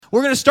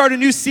We're going to start a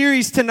new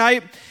series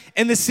tonight,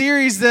 and the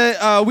series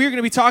that we're going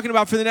to be talking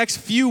about for the next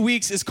few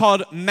weeks is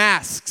called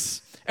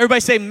Masks.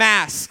 Everybody say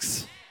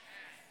masks.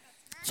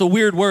 It's a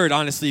weird word,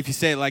 honestly, if you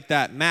say it like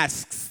that.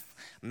 Masks.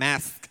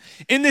 Mask.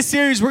 In this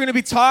series, we're going to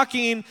be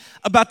talking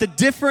about the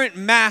different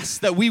masks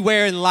that we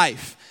wear in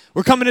life.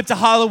 We're coming up to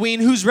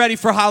Halloween. Who's ready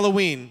for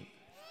Halloween?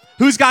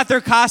 Who's got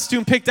their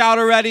costume picked out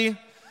already?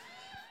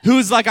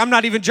 Who's like, I'm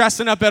not even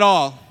dressing up at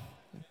all?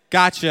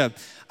 Gotcha.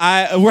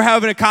 We're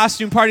having a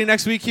costume party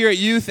next week here at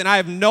Youth, and I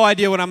have no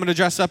idea what I'm going to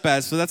dress up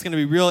as, so that's going to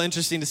be real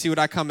interesting to see what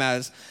I come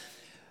as.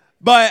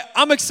 But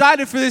I'm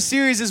excited for this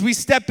series as we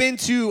step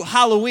into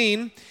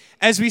Halloween,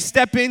 as we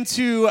step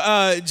into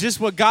just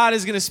what God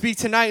is going to speak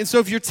tonight. And so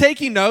if you're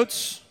taking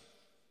notes,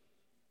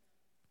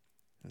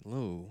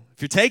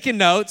 if you're taking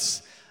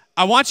notes,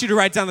 I want you to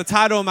write down the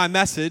title of my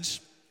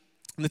message.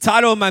 And the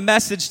title of my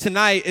message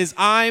tonight is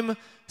I'm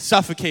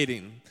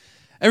Suffocating.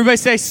 Everybody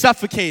say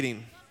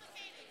suffocating.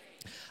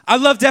 I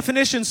love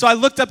definitions, so I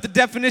looked up the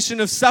definition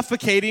of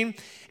suffocating,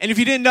 and if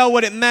you didn't know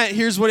what it meant,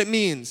 here's what it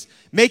means.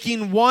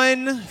 Making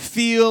one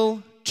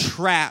feel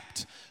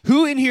trapped.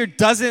 Who in here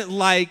doesn't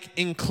like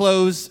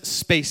enclosed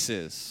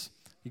spaces?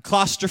 You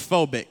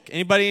claustrophobic.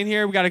 Anybody in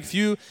here? We got a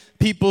few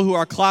people who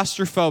are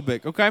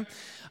claustrophobic, okay?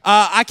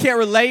 I can't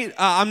relate.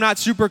 I'm not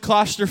super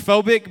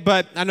claustrophobic,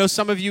 but I know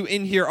some of you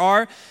in here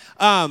are.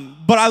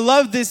 But I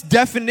love this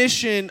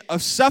definition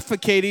of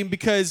suffocating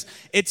because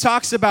it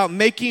talks about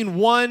making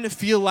one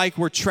feel like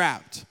we're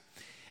trapped.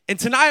 And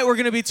tonight we're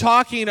going to be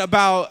talking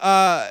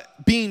about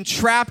being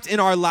trapped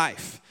in our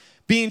life,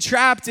 being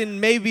trapped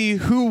in maybe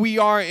who we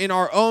are in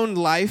our own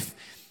life.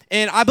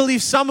 And I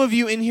believe some of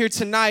you in here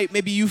tonight,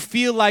 maybe you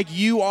feel like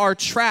you are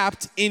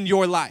trapped in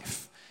your life.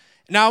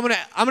 Now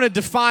I'm going to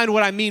define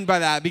what I mean by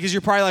that, because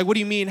you're probably like, what do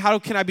you mean? How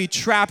can I be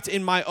trapped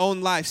in my own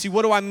life? See,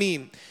 what do I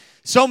mean?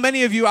 So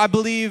many of you, I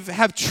believe,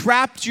 have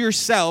trapped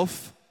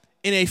yourself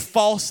in a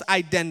false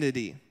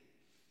identity.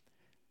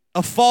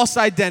 A false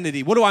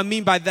identity. What do I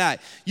mean by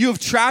that? You have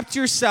trapped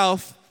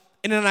yourself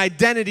in an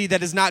identity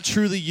that is not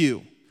truly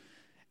you.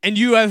 And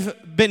you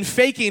have been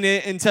faking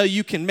it until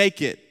you can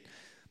make it.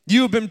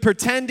 You have been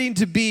pretending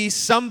to be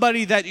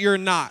somebody that you're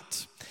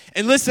not.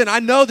 And listen, I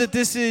know that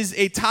this is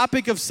a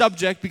topic of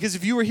subject because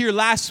if you were here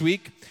last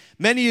week,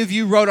 many of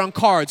you wrote on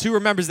cards. Who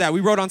remembers that?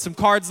 We wrote on some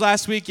cards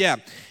last week? Yeah.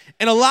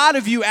 And a lot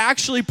of you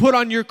actually put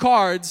on your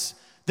cards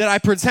that I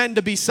pretend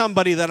to be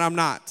somebody that I'm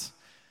not.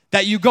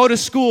 That you go to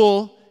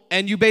school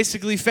and you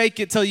basically fake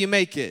it till you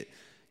make it.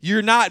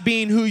 You're not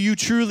being who you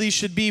truly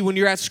should be when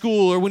you're at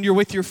school or when you're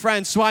with your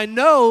friends. So I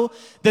know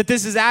that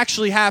this is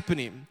actually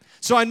happening.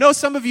 So I know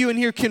some of you in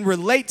here can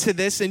relate to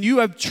this, and you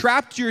have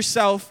trapped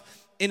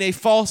yourself in a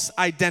false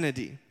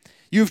identity.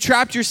 You've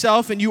trapped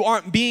yourself and you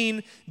aren't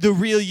being the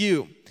real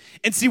you.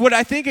 And see, what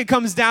I think it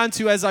comes down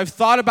to as I've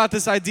thought about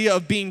this idea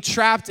of being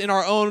trapped in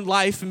our own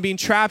life and being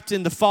trapped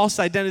in the false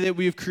identity that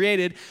we've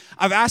created,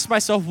 I've asked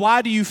myself,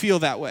 why do you feel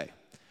that way?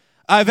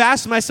 I've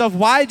asked myself,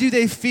 why do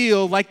they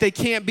feel like they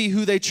can't be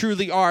who they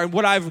truly are? And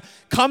what I've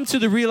come to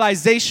the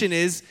realization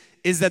is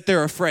that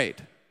they're afraid.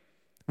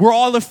 We're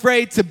all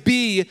afraid to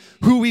be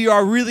who we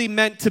are really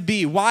meant to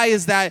be. Why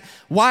is that?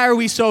 Why are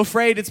we so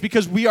afraid? It's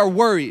because we are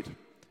worried.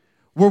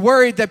 We're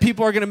worried that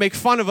people are going to make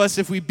fun of us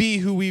if we be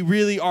who we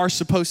really are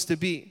supposed to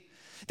be.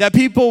 That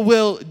people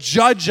will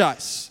judge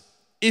us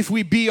if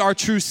we be our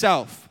true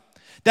self.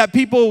 That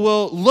people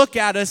will look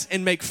at us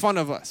and make fun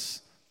of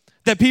us.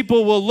 That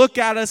people will look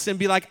at us and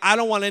be like, I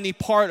don't want any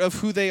part of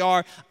who they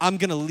are. I'm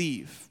going to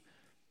leave.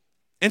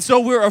 And so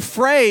we're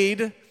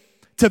afraid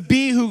to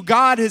be who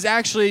God has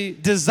actually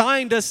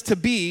designed us to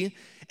be.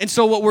 And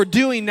so what we're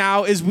doing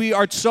now is we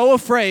are so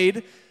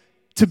afraid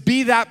to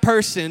be that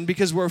person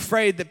because we're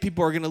afraid that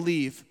people are going to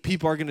leave,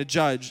 people are going to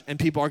judge, and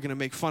people are going to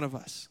make fun of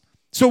us.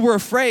 So we're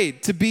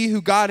afraid to be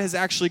who God has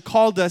actually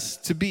called us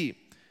to be.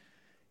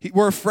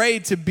 We're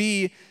afraid to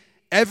be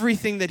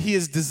everything that He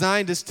has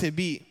designed us to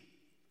be.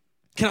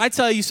 Can I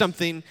tell you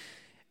something?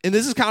 And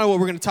this is kind of what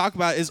we're going to talk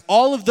about, is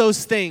all of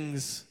those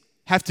things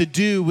have to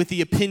do with the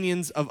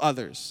opinions of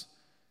others.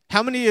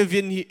 How many of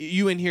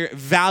you in here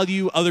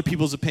value other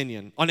people's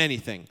opinion on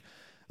anything?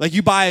 Like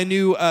you buy a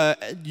new,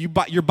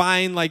 you're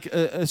buying like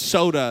a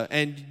soda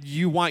and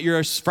you want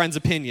your friend's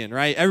opinion,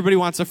 right? Everybody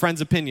wants a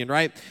friend's opinion,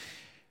 right?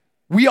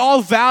 We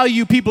all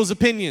value people's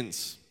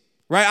opinions,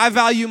 right? I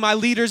value my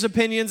leader's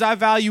opinions. I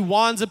value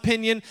Juan's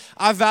opinion.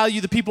 I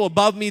value the people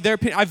above me, their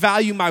opinion. I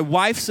value my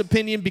wife's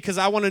opinion because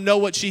I want to know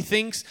what she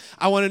thinks.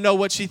 I want to know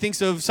what she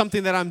thinks of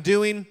something that I'm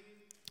doing.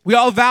 We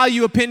all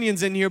value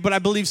opinions in here, but I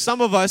believe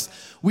some of us,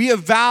 we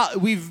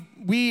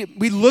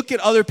look at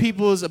other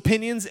people's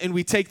opinions and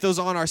we take those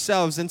on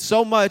ourselves. And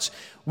so much,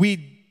 we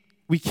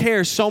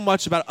care so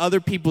much about other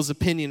people's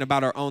opinion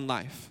about our own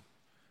life.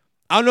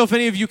 I don't know if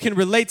any of you can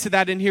relate to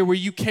that in here where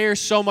you care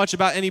so much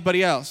about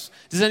anybody else.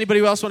 Does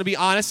anybody else want to be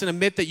honest and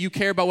admit that you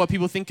care about what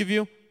people think of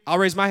you? I'll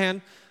raise my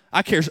hand.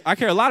 I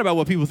care a lot about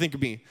what people think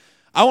of me.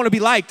 I want to be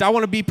liked. I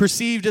want to be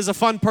perceived as a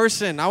fun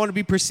person. I want to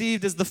be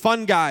perceived as the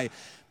fun guy.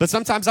 But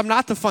sometimes I'm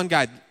not the fun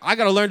guy. I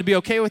got to learn to be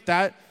okay with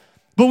that.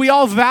 But we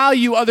all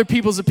value other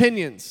people's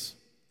opinions.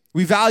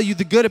 We value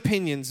the good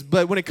opinions,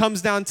 but when it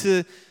comes down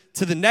to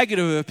the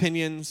negative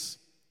opinions,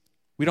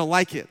 we don't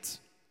like it.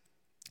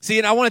 See,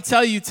 and I want to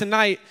tell you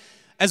tonight,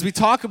 as we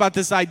talk about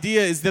this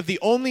idea, is that the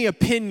only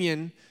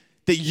opinion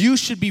that you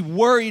should be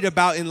worried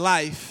about in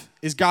life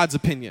is God's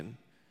opinion.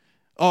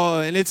 Oh,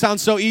 and it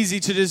sounds so easy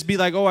to just be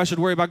like, oh, I should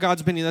worry about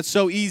God's opinion. That's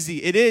so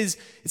easy. It is.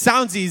 It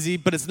sounds easy,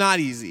 but it's not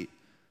easy.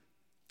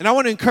 And I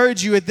want to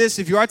encourage you at this.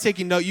 If you are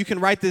taking note, you can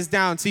write this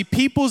down. See,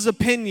 people's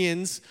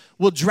opinions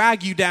will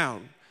drag you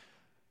down,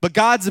 but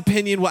God's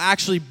opinion will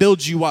actually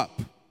build you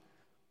up.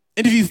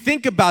 And if you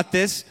think about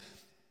this,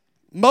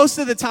 most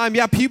of the time,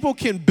 yeah, people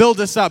can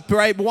build us up,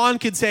 right? Juan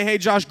could say, hey,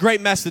 Josh,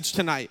 great message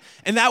tonight.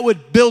 And that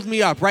would build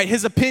me up, right?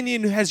 His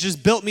opinion has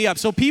just built me up.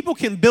 So people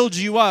can build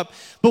you up.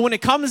 But when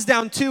it comes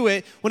down to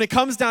it, when it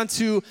comes down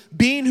to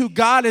being who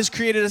God has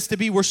created us to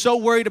be, we're so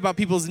worried about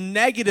people's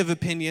negative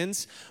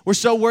opinions. We're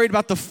so worried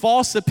about the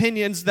false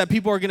opinions that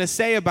people are going to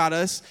say about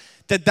us,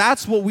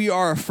 that's what we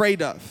are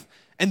afraid of.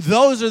 And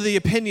those are the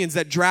opinions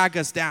that drag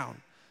us down.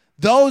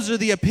 Those are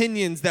the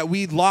opinions that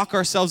we lock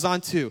ourselves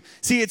onto.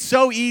 See, it's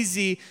so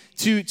easy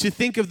to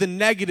think of the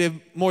negative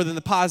more than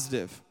the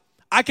positive.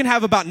 I can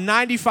have about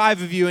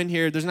 95 of you in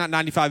here. There's not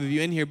 95 of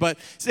you in here, but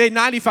say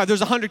 95. There's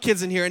 100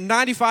 kids in here, and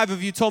 95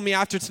 of you told me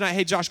after tonight,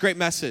 hey, Josh, great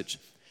message.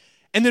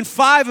 And then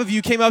 5 of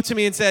you came up to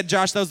me and said,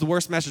 Josh, that was the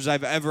worst message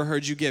I've ever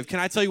heard you give. Can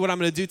I tell you what I'm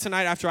going to do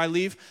tonight after I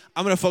leave?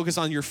 I'm going to focus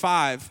on your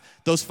 5,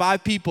 those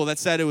 5 people that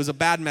said it was a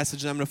bad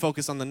message, and I'm going to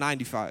focus on the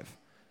 95.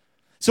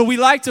 So we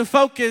like to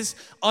focus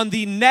on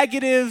the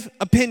negative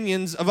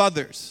opinions of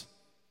others.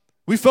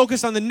 We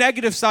focus on the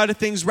negative side of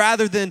things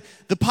rather than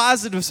the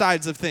positive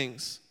sides of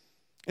things.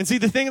 And see,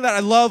 the thing that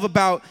I love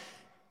about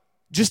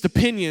just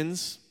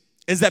opinions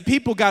is that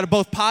people got a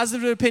both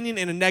positive opinion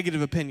and a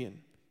negative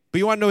opinion. But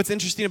you want to know what's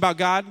interesting about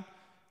God?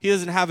 He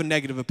doesn't have a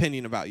negative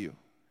opinion about you.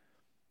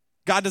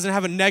 God doesn't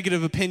have a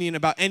negative opinion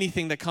about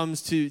anything that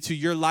comes to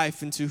your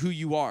life and to who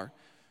you are.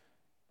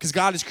 Because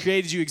God has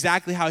created you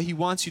exactly how he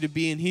wants you to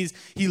be, and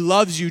he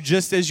loves you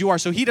just as you are.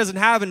 So he doesn't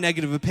have a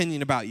negative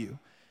opinion about you.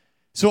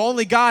 So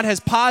only God has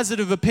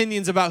positive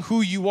opinions about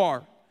who you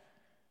are.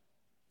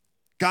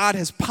 God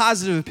has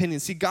positive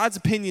opinions. See, God's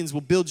opinions will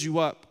build you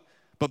up.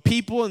 But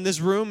people in this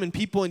room and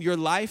people in your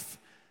life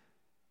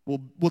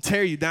will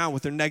tear you down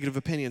with their negative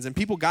opinions. And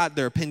people got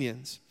their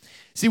opinions.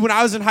 See, when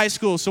I was in high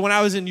school, so when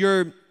I was in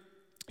your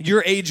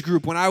age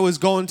group, when I was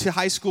going to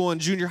high school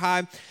and junior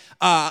high,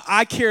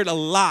 I cared a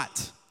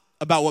lot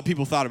about what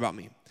people thought about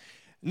me.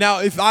 Now,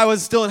 if I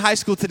was still in high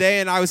school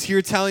today and I was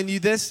here telling you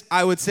this,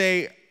 I would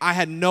say I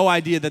had no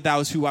idea that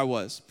was who I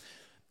was.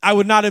 I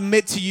would not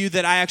admit to you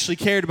that I actually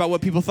cared about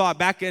what people thought.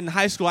 Back in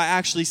high school, I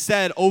actually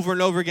said over and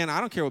over again,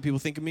 I don't care what people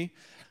think of me.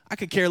 I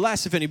could care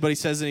less if anybody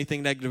says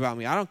anything negative about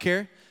me. I don't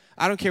care.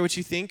 I don't care what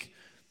you think.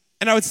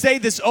 And I would say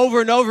this over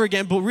and over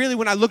again, but really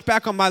when I look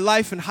back on my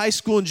life in high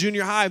school and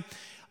junior high,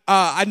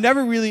 I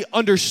never really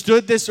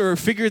understood this or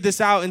figured this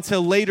out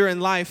until later in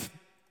life.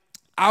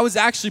 I was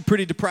actually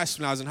pretty depressed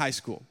when I was in high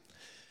school.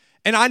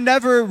 And I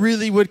never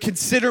really would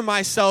consider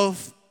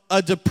myself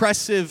a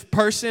depressive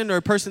person or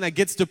a person that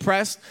gets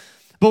depressed.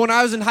 But when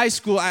I was in high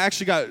school, I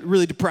actually got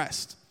really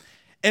depressed.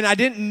 And I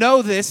didn't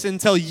know this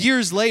until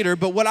years later,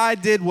 but what I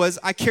did was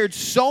I cared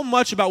so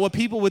much about what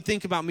people would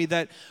think about me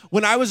that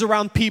when I was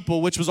around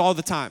people, which was all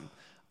the time,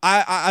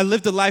 I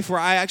lived a life where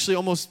I actually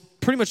almost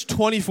pretty much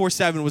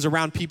 24/7 was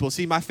around people.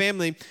 See, my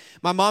family,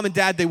 my mom and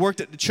dad, they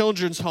worked at the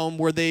children's home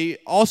where they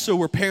also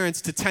were parents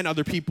to 10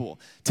 other people,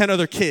 10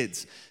 other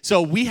kids.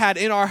 So we had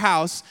in our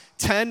house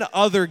 10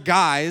 other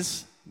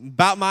guys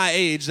about my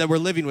age that were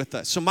living with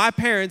us. So my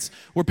parents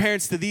were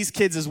parents to these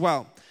kids as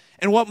well.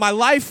 And what my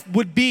life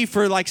would be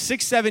for like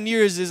 6-7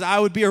 years is I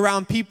would be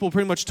around people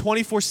pretty much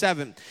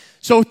 24/7.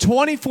 So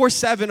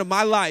 24/7 of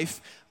my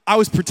life, I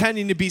was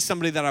pretending to be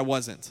somebody that I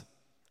wasn't.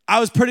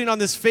 I was putting on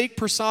this fake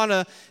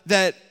persona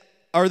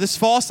or this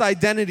false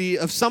identity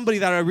of somebody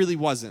that I really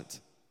wasn't.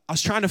 I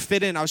was trying to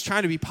fit in. I was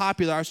trying to be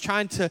popular. I was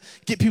trying to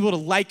get people to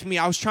like me.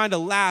 I was trying to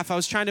laugh. I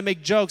was trying to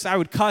make jokes. I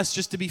would cuss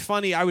just to be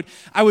funny. I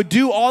would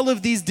do all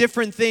of these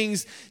different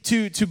things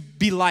to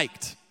be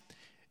liked.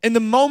 And the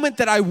moment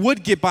that I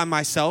would get by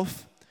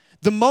myself,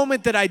 the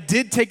moment that I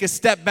did take a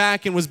step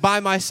back and was by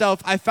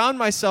myself, I found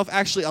myself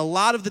actually a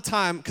lot of the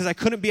time, because I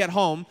couldn't be at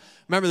home.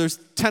 Remember, there's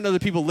 10 other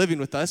people living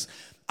with us.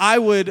 I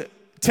would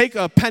take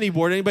a penny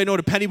board. Anybody know what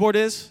a penny board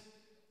is?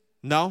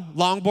 No?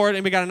 Longboard?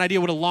 Anybody got an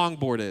idea what a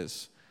longboard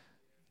is?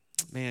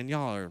 Man,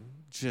 y'all are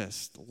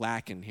just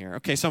lacking here.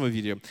 Okay, some of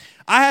you do.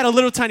 I had a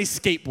little tiny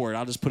skateboard.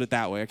 I'll just put it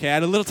that way, okay? I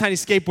had a little tiny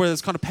skateboard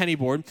that's called a penny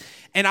board.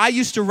 And I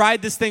used to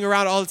ride this thing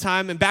around all the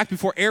time. And back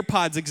before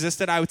AirPods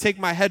existed, I would take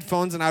my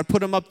headphones and I would put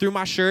them up through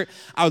my shirt.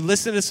 I would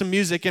listen to some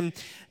music. And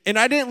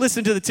I didn't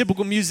listen to the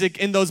typical music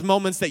in those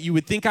moments that you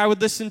would think I would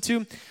listen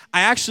to.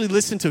 I actually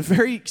listened to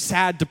very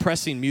sad,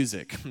 depressing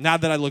music. Now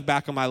that I look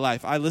back on my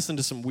life, I listened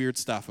to some weird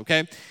stuff,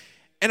 okay?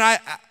 And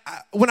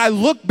when I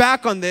look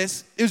back on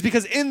this, it was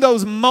because in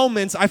those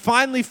moments, I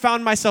finally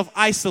found myself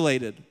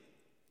isolated.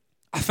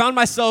 I found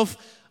myself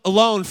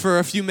alone for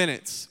a few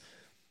minutes.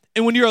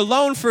 And when you're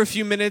alone for a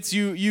few minutes,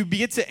 you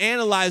begin to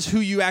analyze who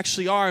you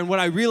actually are. And what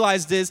I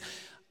realized is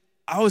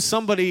I was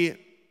somebody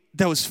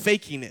that was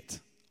faking it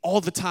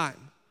all the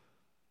time.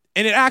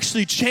 And it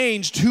actually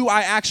changed who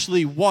I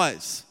actually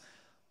was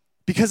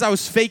because I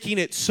was faking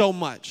it so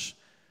much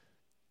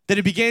that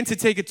it began to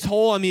take a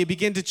toll on me. It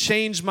began to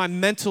change my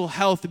mental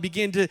health. It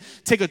began to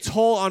take a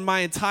toll on my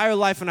entire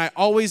life. And I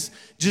always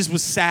just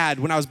was sad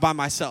when I was by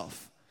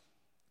myself.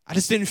 I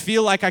just didn't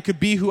feel like I could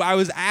be who I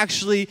was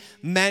actually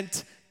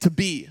meant to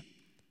be.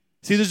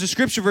 See, there's a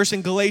scripture verse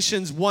in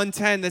Galatians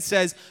 1:10 that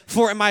says,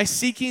 "For am I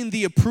seeking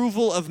the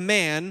approval of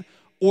man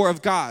or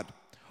of God?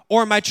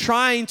 Or am I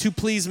trying to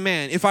please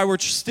man? If I were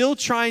still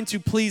trying to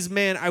please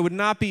man, I would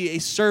not be a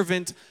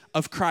servant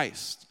of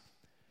Christ."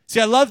 See,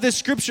 I love this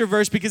scripture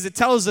verse because it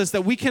tells us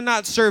that we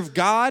cannot serve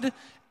God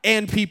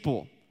and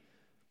people.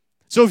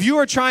 So if you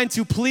are trying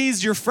to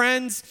please your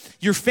friends,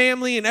 your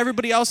family, and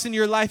everybody else in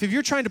your life, if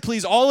you're trying to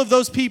please all of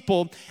those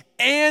people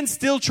and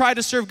still try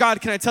to serve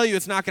God, can I tell you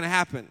it's not going to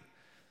happen?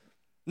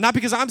 Not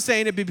because I'm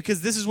saying it, but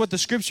because this is what the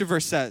scripture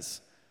verse says.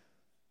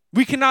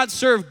 We cannot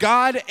serve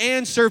God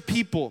and serve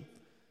people.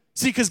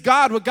 See, because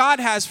what God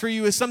has for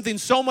you is something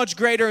so much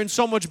greater and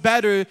so much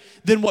better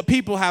than what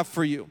people have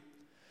for you.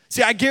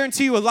 See, I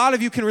guarantee you a lot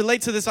of you can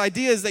relate to this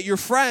idea is that your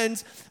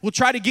friends will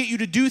try to get you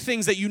to do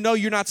things that you know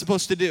you're not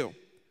supposed to do.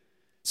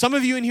 Some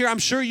of you in here, I'm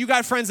sure you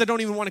got friends that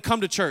don't even want to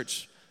come to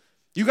church.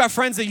 You got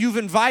friends that you've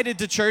invited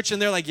to church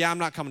and they're like, yeah, I'm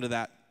not coming to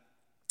that.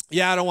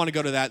 Yeah, I don't want to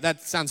go to that.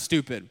 That sounds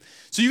stupid.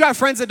 So you got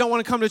friends that don't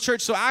want to come to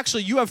church. So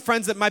actually you have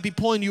friends that might be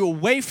pulling you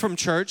away from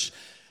church,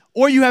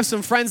 or you have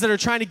some friends that are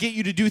trying to get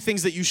you to do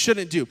things that you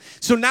shouldn't do.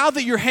 So now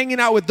that you're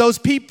hanging out with those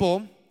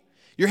people,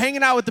 you're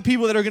hanging out with the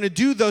people that are going to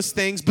do those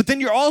things, but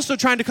then you're also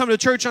trying to come to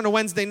church on a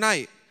Wednesday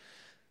night.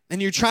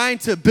 And you're trying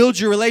to build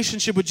your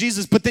relationship with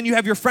Jesus, but then you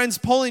have your friends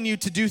pulling you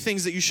to do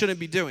things that you shouldn't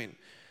be doing.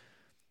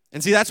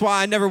 And see, that's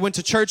why I never went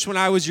to church when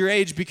I was your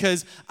age,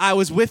 because I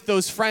was with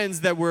those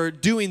friends that were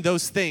doing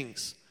those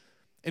things.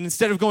 And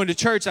instead of going to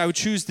church, I would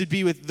choose to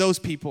be with those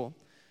people.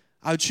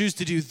 I would choose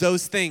to do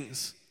those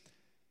things.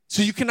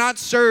 So you cannot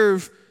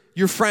serve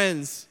your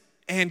friends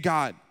and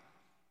God.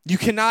 You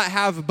cannot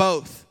have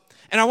both.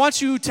 And I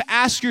want you to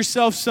ask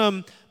yourself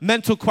some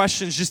mental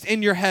questions just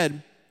in your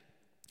head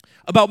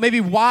about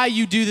maybe why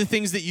you do the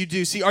things that you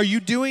do. See,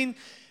 am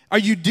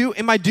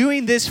I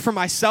doing this for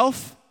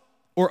myself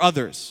or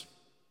others?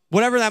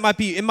 Whatever that might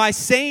be. Am I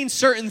saying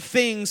certain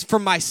things for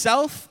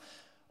myself,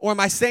 or am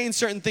I saying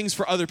certain things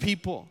for other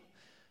people?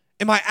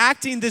 Am I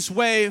acting this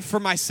way for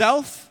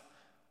myself,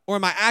 or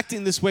am I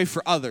acting this way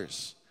for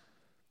others?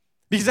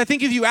 Because I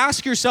think if you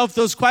ask yourself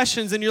those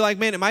questions and you're like,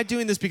 man, am I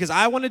doing this because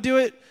I want to do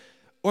it?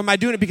 Or am I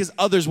doing it because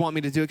others want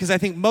me to do it? Because I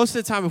think most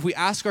of the time if we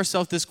ask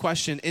ourselves this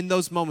question, in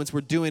those moments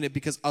we're doing it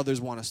because others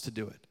want us to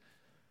do it.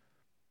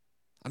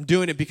 I'm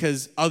doing it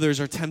because others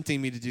are tempting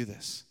me to do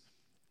this.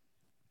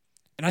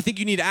 And I think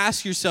you need to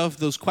ask yourself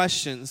those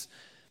questions.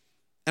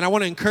 And I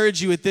want to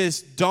encourage you with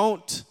this: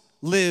 don't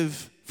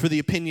live for the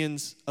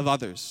opinions of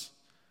others.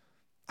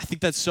 I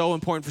think that's so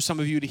important for some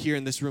of you to hear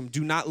in this room.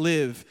 Do not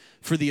live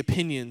for the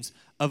opinions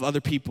of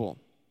other people.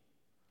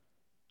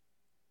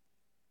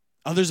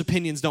 Others'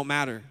 opinions don't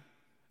matter.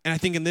 And I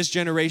think in this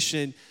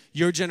generation,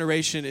 your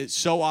generation is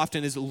so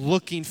often is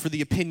looking for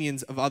the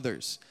opinions of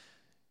others.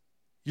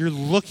 You're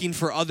looking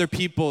for other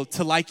people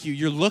to like you.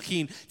 You're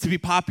looking to be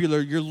popular.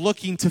 You're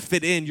looking to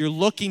fit in. You're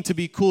looking to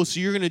be cool.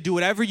 So you're going to do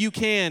whatever you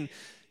can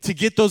to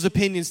get those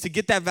opinions, to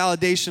get that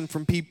validation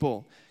from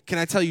people. Can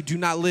I tell you, do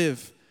not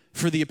live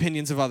for the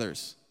opinions of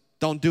others.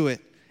 Don't do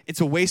it. It's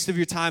a waste of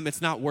your time.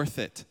 It's not worth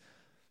it.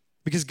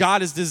 Because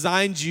God has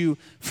designed you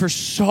for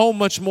so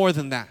much more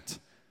than that.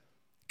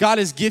 God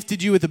has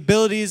gifted you with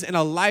abilities and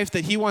a life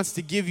that He wants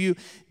to give you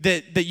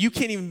that you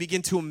can't even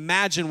begin to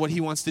imagine what He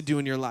wants to do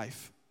in your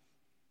life.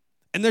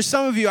 And there's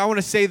some of you, I want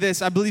to say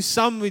this, I believe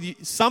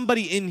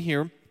somebody in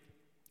here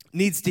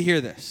needs to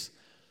hear this.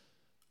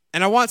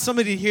 And I want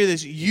somebody to hear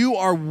this. You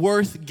are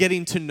worth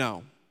getting to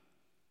know.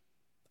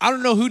 I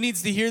don't know who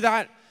needs to hear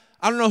that.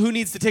 I don't know who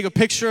needs to take a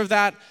picture of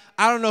that.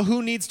 I don't know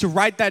who needs to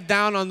write that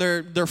down on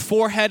their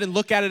forehead and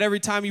look at it every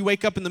time you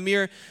wake up in the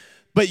mirror.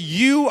 But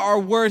you are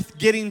worth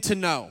getting to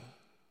know.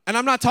 And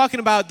I'm not talking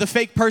about the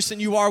fake person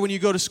you are when you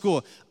go to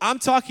school. I'm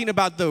talking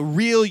about the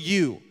real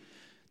you.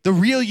 The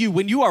real you.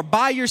 When you are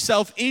by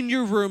yourself in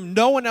your room,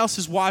 no one else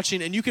is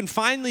watching, and you can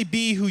finally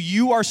be who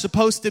you are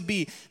supposed to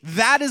be.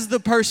 That is the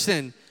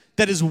person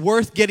that is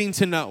worth getting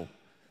to know.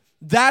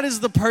 That is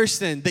the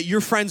person that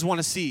your friends want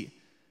to see.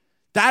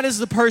 That is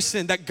the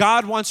person that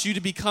God wants you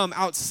to become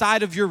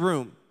outside of your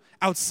room,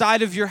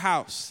 outside of your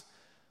house.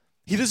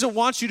 He doesn't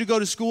want you to go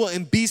to school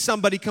and be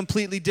somebody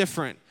completely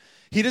different.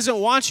 He doesn't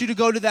want you to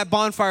go to that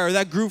bonfire or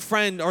that group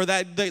friend or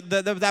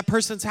that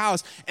person's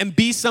house and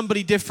be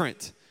somebody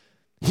different.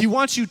 He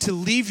wants you to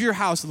leave your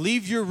house,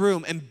 leave your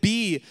room, and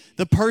be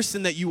the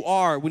person that you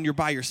are when you're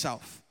by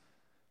yourself.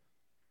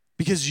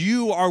 Because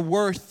you are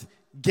worth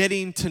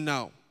getting to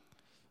know.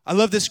 I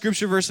love this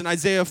scripture verse in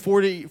Isaiah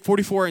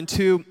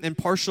 44:2 and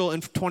partial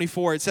in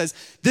 24. It says,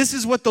 "This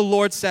is what the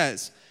Lord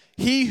says.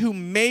 He who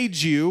made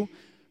you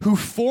who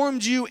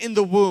formed you in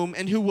the womb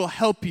and who will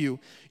help you,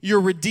 your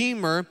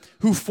Redeemer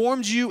who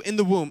formed you in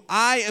the womb.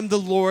 I am the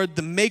Lord,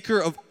 the maker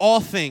of all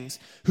things,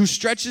 who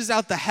stretches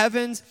out the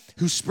heavens,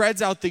 who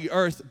spreads out the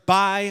earth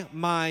by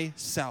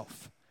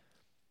myself.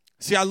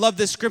 See, I love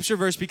this scripture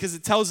verse because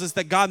it tells us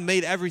that God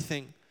made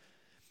everything.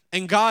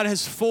 And God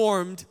has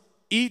formed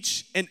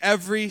each and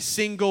every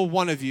single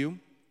one of you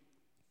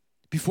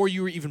before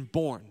you were even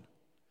born.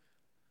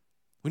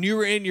 When you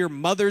were in your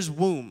mother's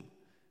womb,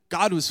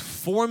 God was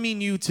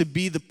forming you to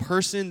be the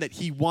person that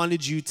he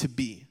wanted you to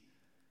be.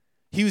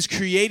 He was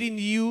creating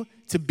you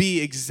to be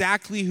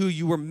exactly who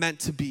you were meant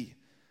to be,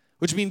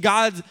 which means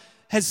God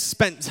has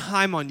spent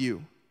time on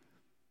you.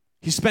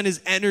 He spent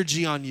his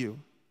energy on you.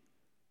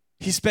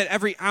 He spent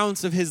every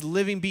ounce of his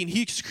living being.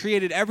 He's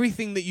created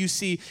everything that you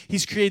see.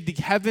 He's created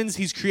the heavens.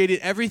 He's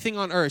created everything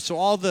on earth.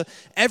 So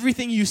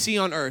everything you see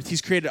on earth,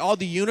 he's created all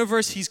the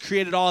universe. He's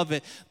created all of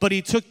it. But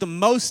he took the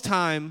most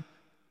time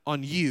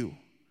on you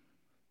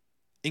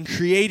in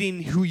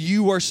creating who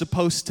you are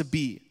supposed to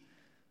be.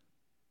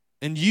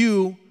 And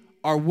you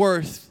are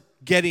worth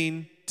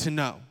getting to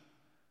know.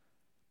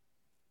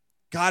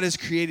 God has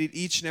created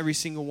each and every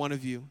single one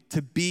of you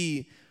to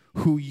be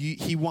who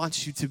he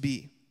wants you to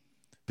be.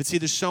 But see,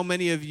 there's so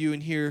many of you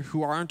in here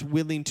who aren't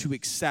willing to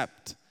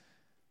accept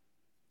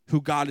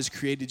who God has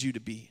created you to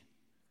be.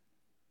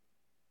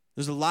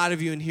 There's a lot of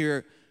you in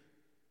here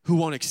who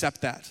won't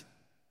accept that.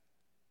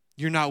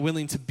 You're not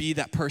willing to be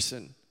that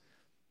person.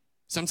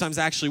 Sometimes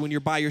actually when you're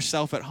by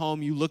yourself at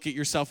home, you look at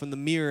yourself in the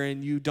mirror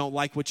and you don't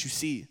like what you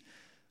see.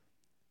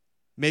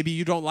 Maybe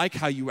you don't like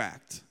how you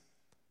act.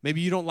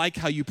 Maybe you don't like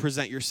how you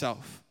present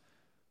yourself.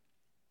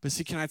 But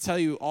see, can I tell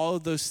you, all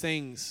of those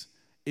things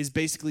is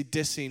basically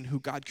dissing who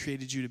God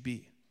created you to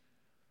be.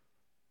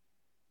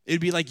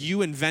 It'd be like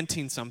you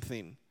inventing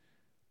something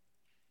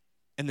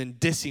and then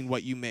dissing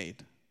what you made.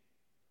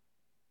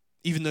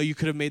 Even though you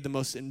could have made the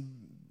most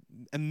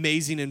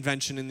amazing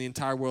invention in the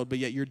entire world, but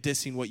yet you're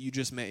dissing what you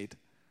just made.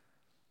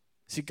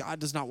 See, God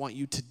does not want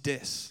you to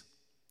diss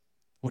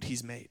what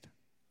he's made,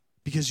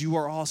 because you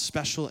are all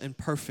special and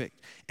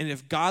perfect. And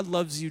if God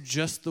loves you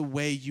just the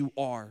way you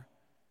are,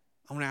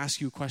 I want to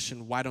ask you a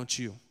question. Why don't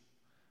you?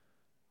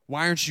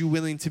 Why aren't you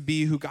willing to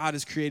be who God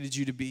has created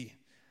you to be?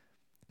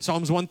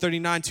 Psalms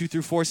 139,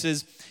 2-4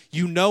 says,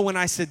 you know when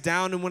I sit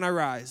down and when I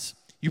rise.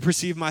 You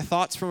perceive my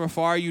thoughts from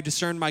afar. You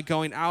discern my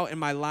going out and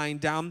my lying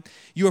down.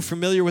 You are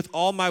familiar with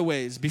all my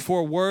ways. Before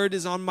a word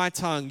is on my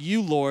tongue,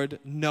 you, Lord,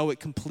 know it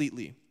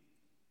completely.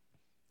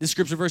 This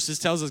scripture verse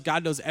tells us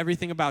God knows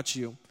everything about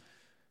you.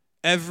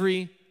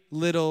 Every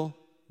little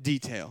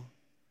detail.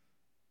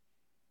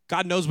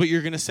 God knows what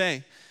you're going to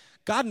say.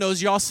 God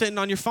knows y'all sitting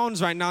on your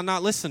phones right now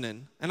not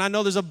listening. And I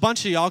know there's a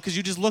bunch of y'all because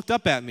you just looked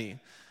up at me.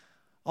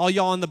 All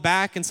y'all in the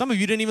back, and some of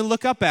you didn't even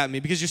look up at me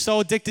because you're so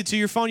addicted to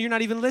your phone, you're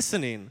not even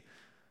listening.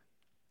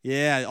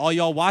 Yeah, all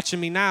y'all watching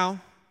me now.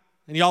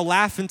 And y'all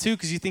laughing too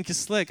because you think you're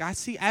slick. I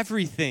see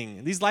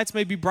everything. These lights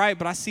may be bright,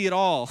 but I see it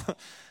all.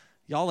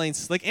 Y'all ain't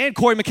slick. And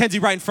Corey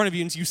McKenzie right in front of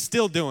you, and you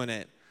still doing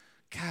it.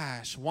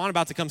 Gosh, Juan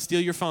about to come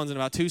steal your phones in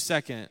about 2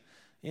 seconds.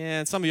 Yeah,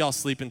 and some of y'all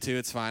sleeping too.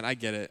 It's fine. I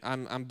get it.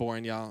 I'm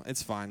boring y'all.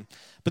 It's fine.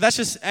 But that's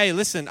just, hey,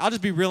 listen, I'll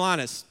just be real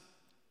honest.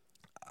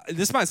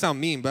 This might sound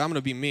mean, but I'm going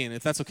to be mean.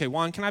 If that's okay.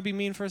 Juan, can I be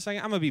mean for a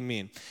second? I'm going to be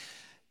mean.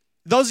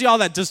 Those of y'all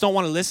that just don't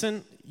want to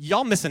listen,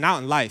 y'all missing out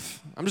in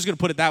life. I'm just going to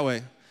put it that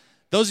way.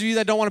 Those of you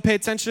that don't want to pay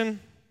attention,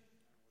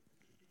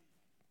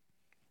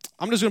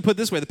 I'm just going to put it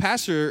this way. The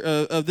pastor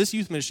of this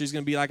youth ministry is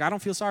going to be like, I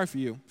don't feel sorry for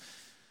you.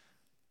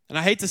 And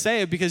I hate to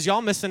say it because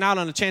y'all missing out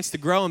on a chance to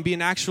grow and be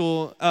an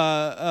actual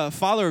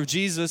follower of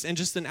Jesus and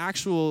just an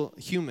actual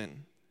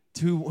human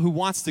who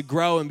wants to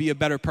grow and be a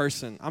better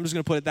person. I'm just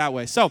going to put it that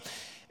way. So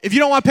if you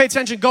don't want to pay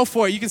attention, go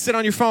for it. You can sit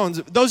on your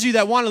phones. Those of you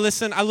that want to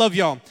listen, I love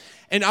y'all.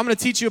 And I'm going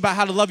to teach you about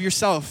how to love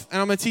yourself.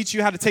 And I'm going to teach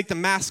you how to take the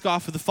mask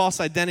off of the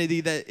false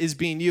identity that is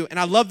being you. And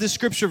I love this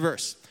scripture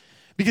verse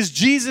because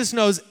Jesus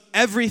knows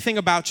everything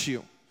about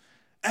you.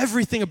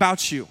 Everything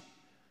about you.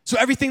 So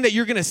everything that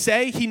you're going to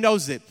say, he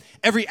knows it.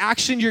 Every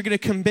action you're going to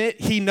commit,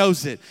 he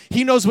knows it.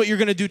 He knows what you're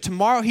going to do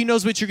tomorrow. He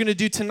knows what you're going to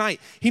do tonight.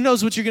 He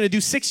knows what you're going to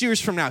do 6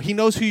 years from now. He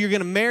knows who you're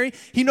going to marry.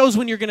 He knows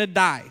when you're going to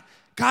die.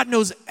 God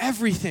knows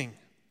everything.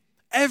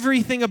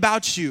 Everything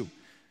about you.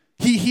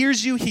 He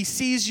hears you. He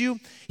sees you.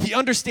 He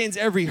understands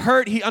every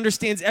hurt. He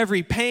understands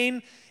every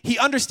pain. He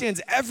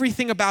understands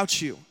everything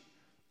about you.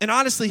 And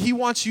honestly, he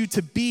wants you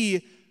to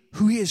be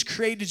who he has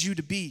created you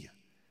to be,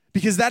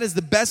 because that is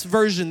the best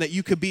version that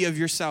you could be of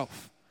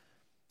yourself.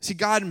 See,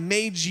 God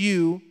made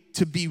you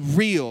to be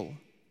real,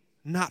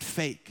 not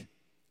fake.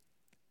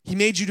 He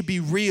made you to be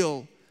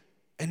real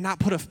and not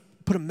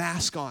put a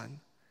mask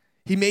on.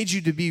 He made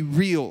you to be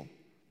real.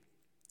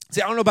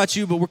 See, I don't know about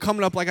you, but we're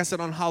coming up, like I said,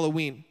 on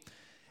Halloween.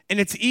 And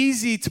it's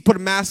easy to put a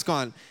mask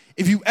on.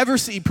 If you ever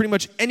see pretty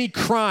much any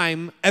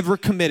crime ever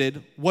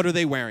committed, what are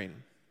they wearing?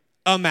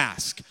 A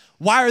mask.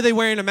 Why are they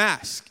wearing a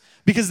mask?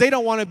 Because they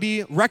don't want to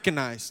be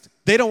recognized.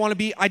 They don't want to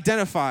be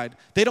identified.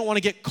 They don't want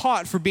to get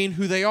caught for being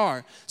who they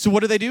are. So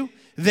what do?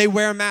 They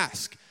wear a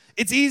mask.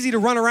 It's easy to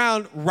run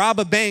around, rob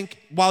a bank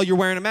while you're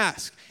wearing a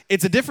mask.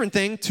 It's a different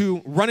thing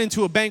to run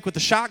into a bank with a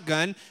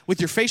shotgun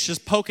with your face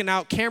just poking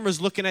out, cameras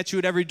looking at you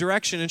at every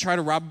direction and try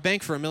to rob a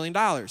bank for $1 million.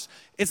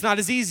 It's not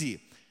as easy.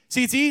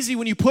 See, it's easy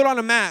when you put on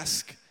a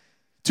mask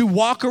to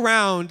walk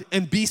around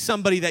and be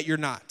somebody that you're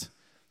not.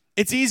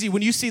 It's easy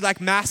when you see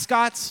like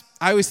mascots.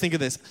 I always think of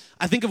this.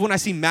 I think of when I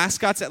see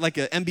mascots at like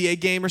an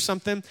NBA game or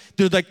something.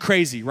 They're like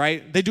crazy,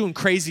 right? They're doing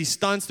crazy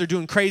stunts. They're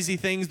doing crazy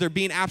things. They're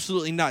being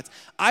absolutely nuts.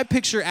 I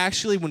picture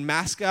actually when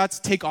mascots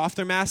take off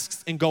their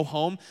masks and go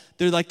home,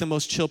 they're like the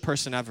most chill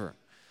person ever.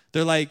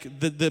 They're like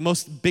the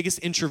most biggest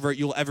introvert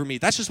you'll ever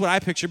meet. That's just what I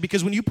picture,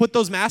 because when you put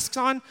those masks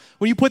on,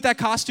 when you put that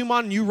costume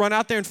on and you run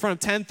out there in front of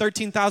 10,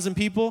 13,000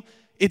 people,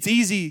 it's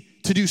easy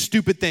to do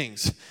stupid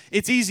things.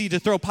 It's easy to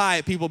throw pie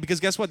at people because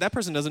guess what? That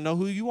person doesn't know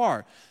who you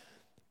are.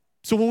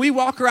 So when we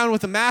walk around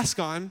with a mask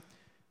on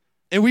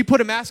and we put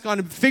a mask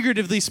on,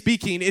 figuratively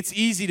speaking, it's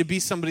easy to be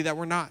somebody that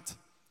we're not.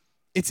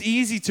 It's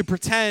easy to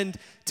pretend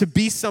to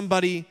be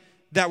somebody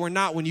that we're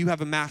not when you have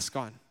a mask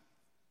on.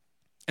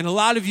 And a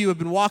lot of you have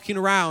been walking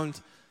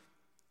around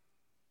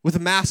with a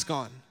mask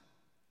on.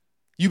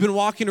 You've been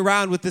walking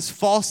around with this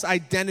false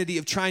identity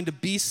of trying to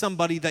be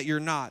somebody that you're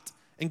not.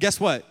 And guess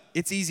what?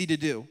 It's easy to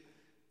do.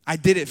 I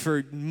did it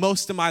for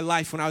most of my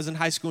life when I was in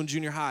high school and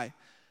junior high.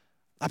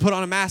 I put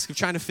on a mask of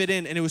trying to fit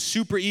in, and it was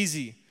super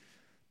easy.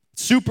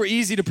 Super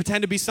easy to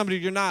pretend to be somebody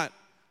you're not.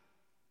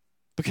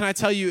 But can I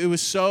tell you, it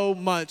was so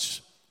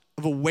much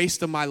of a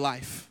waste of my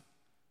life.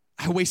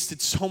 I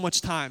wasted so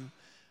much time.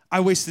 I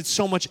wasted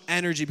so much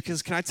energy,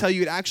 because can I tell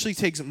you, it actually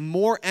takes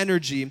more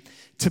energy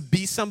to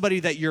be somebody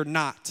that you're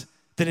not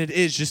than it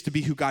is just to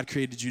be who God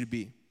created you to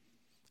be.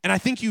 And I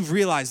think you've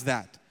realized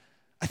that.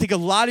 I think a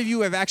lot of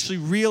you have actually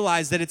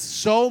realized that it's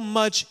so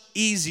much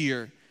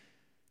easier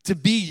to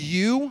be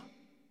you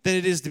than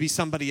it is to be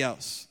somebody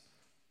else.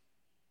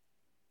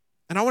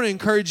 And I want to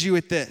encourage you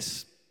with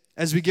this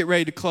as we get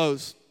ready to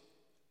close.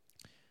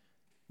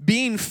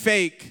 Being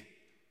fake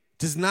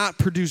does not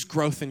produce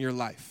growth in your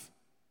life.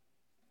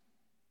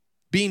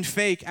 Being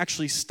fake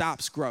actually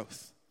stops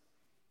growth.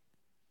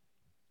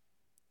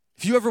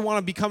 If you ever want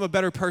to become a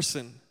better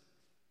person,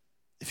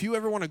 if you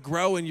ever want to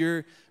grow in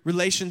your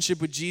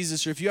relationship with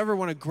Jesus, or if you ever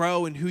want to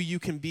grow in who you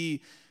can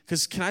be,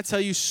 because can I tell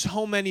you,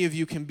 so many of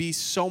you can be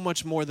so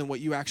much more than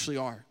what you actually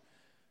are.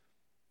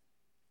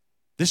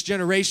 This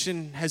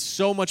generation has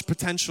so much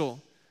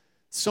potential,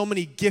 so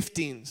many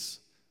giftings,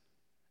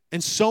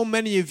 and so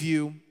many of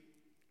you,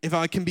 if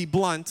I can be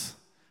blunt,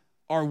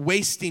 are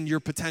wasting your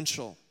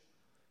potential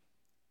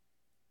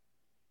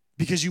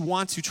because you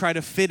want to try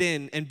to fit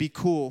in and be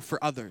cool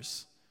for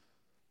others.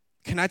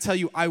 Can I tell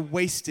you, I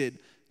wasted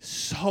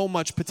so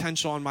much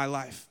potential in my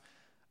life.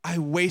 I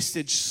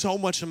wasted so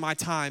much of my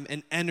time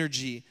and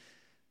energy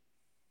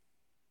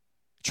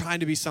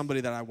trying to be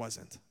somebody that I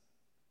wasn't.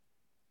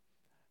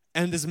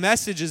 And this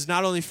message is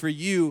not only for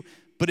you,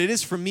 but it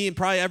is for me and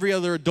probably every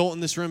other adult in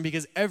this room,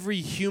 because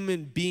every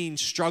human being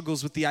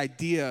struggles with the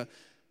idea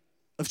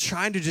of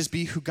trying to just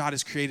be who God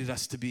has created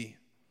us to be.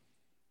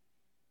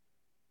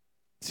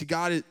 See,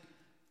 God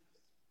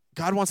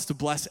wants to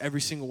bless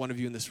every single one of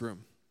you in this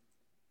room.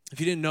 If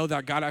you didn't know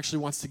that, God actually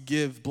wants to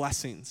give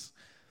blessings.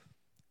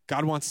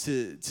 God wants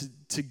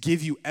to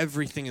give you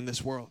everything in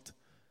this world.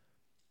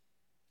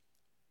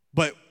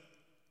 But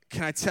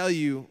can I tell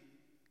you,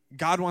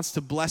 God wants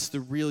to bless the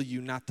real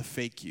you, not the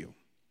fake you.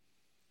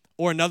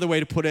 Or another way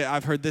to put it,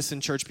 I've heard this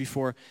in church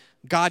before,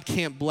 God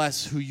can't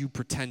bless who you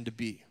pretend to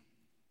be.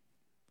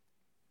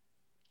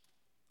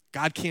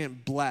 God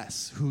can't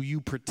bless who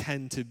you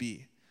pretend to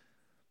be.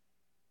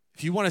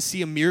 If you want to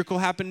see a miracle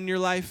happen in your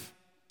life,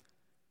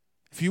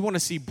 if you want to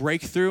see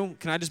breakthrough,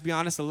 can I just be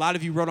honest? A lot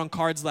of you wrote on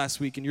cards last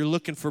week and you're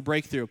looking for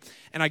breakthrough.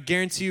 And I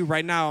guarantee you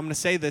right now, I'm going to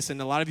say this,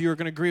 and a lot of you are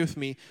going to agree with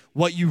me.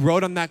 What you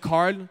wrote on that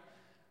card,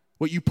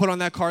 what you put on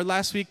that card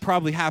last week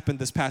probably happened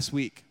this past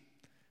week.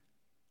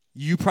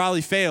 You probably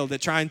failed at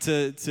trying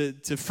to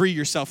free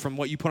yourself from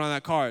what you put on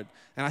that card.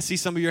 And I see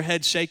some of your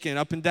heads shaking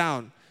up and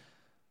down.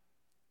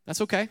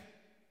 That's okay.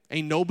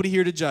 Ain't nobody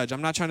here to judge.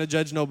 I'm not trying to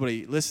judge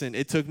nobody. Listen,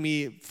 it took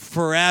me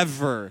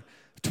forever,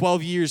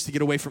 12 years to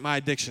get away from my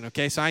addiction,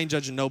 okay? So I ain't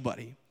judging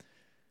nobody.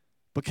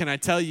 But can I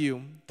tell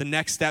you, the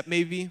next step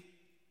maybe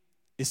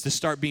is to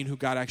start being who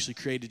God actually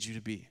created you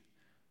to be.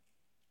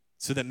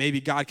 So that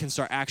maybe God can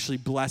start actually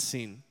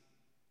blessing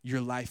your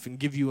life and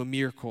give you a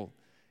miracle.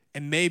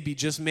 And maybe,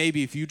 just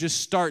maybe, if you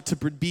just start to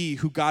be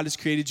who God has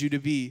created you to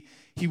be,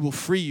 He will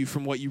free you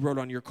from what you wrote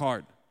on your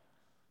card.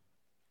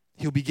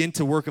 He'll begin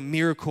to work a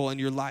miracle in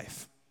your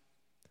life.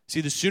 See,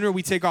 the sooner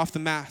we take off the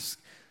mask,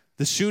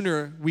 the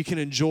sooner we can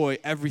enjoy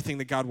everything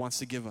that God wants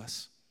to give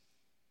us.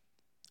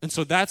 And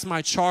so that's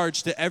my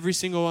charge to every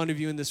single one of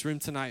you in this room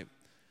tonight.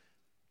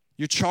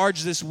 Your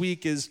charge this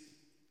week is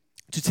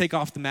to take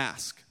off the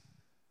mask.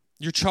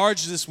 Your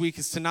charge this week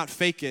is to not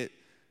fake it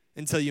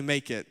until you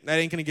make it. That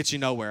ain't going to get you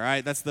nowhere, all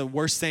right? That's the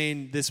worst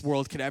saying this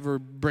world could ever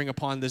bring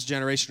upon this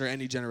generation or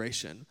any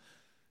generation.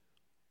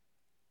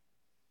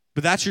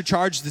 But that's your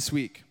charge this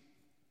week,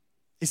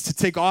 is to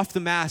take off the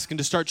mask and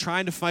to start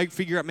trying to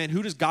figure out, man,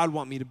 who does God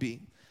want me to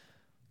be?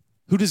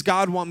 Who does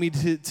God want me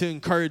to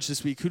encourage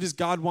this week? Who does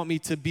God want me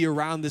to be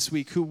around this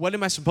week? What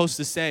am I supposed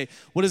to say?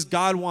 What does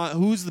God want?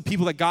 Who's the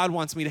people that God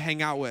wants me to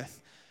hang out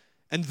with?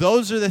 And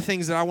those are the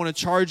things that I want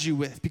to charge you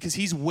with because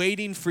he's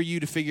waiting for you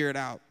to figure it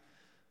out.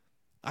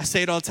 I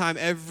say it all the time,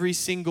 every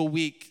single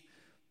week.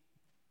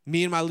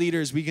 Me and my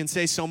leaders, we can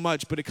say so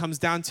much, but it comes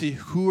down to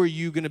who are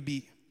you going to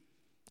be?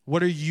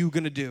 What are you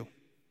going to do?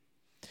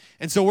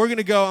 And so we're going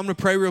to go, I'm going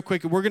to pray real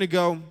quick, and we're going to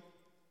go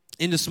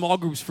into small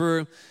groups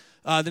for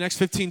the next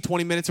 15,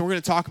 20 minutes, and we're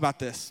going to talk about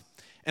this.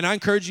 And I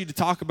encourage you to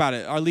talk about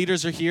it. Our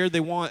leaders are here. They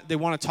want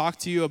to talk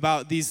to you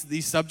about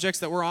these subjects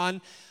that we're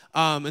on.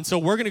 And so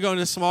we're going to go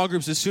into small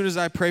groups as soon as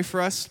I pray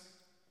for us.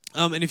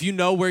 And if you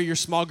know where your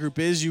small group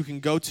is, you can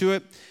go to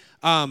it.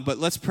 But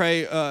let's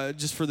pray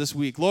just for this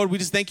week. Lord, we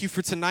just thank you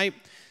for tonight.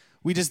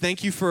 We just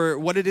thank you for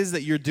what it is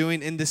that you're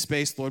doing in this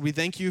space, Lord. We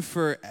thank you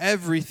for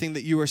everything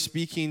that you are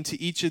speaking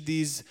to each of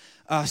these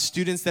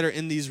students that are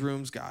in these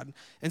rooms, God.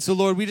 And so,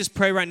 Lord, we just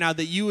pray right now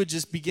that you would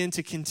just begin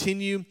to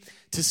continue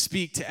to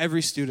speak to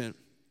every student.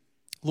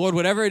 Lord,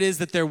 whatever it is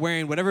that they're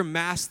wearing, whatever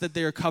mask that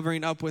they are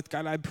covering up with,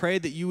 God, I pray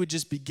that you would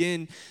just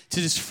begin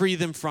to just free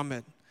them from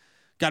it.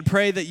 God,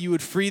 pray that you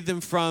would free them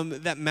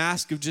from that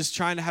mask of just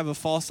trying to have a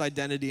false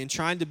identity and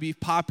trying to be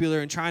popular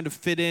and trying to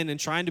fit in and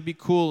trying to be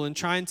cool and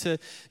trying to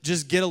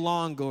just get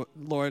along,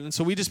 Lord. And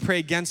so we just pray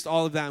against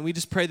all of that. And we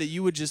just pray that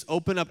you would just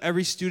open up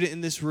every student in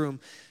this room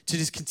to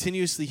just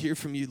continuously hear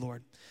from you,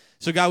 Lord.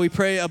 So God, we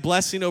pray a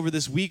blessing over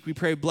this week. We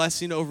pray a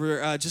blessing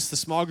over just the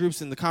small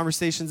groups and the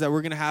conversations that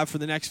we're going to have for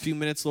the next few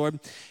minutes, Lord.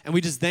 And we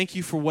just thank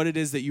you for what it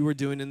is that you are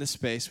doing in this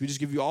space. We just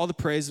give you all the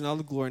praise and all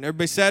the glory. And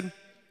everybody said,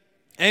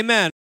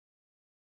 amen.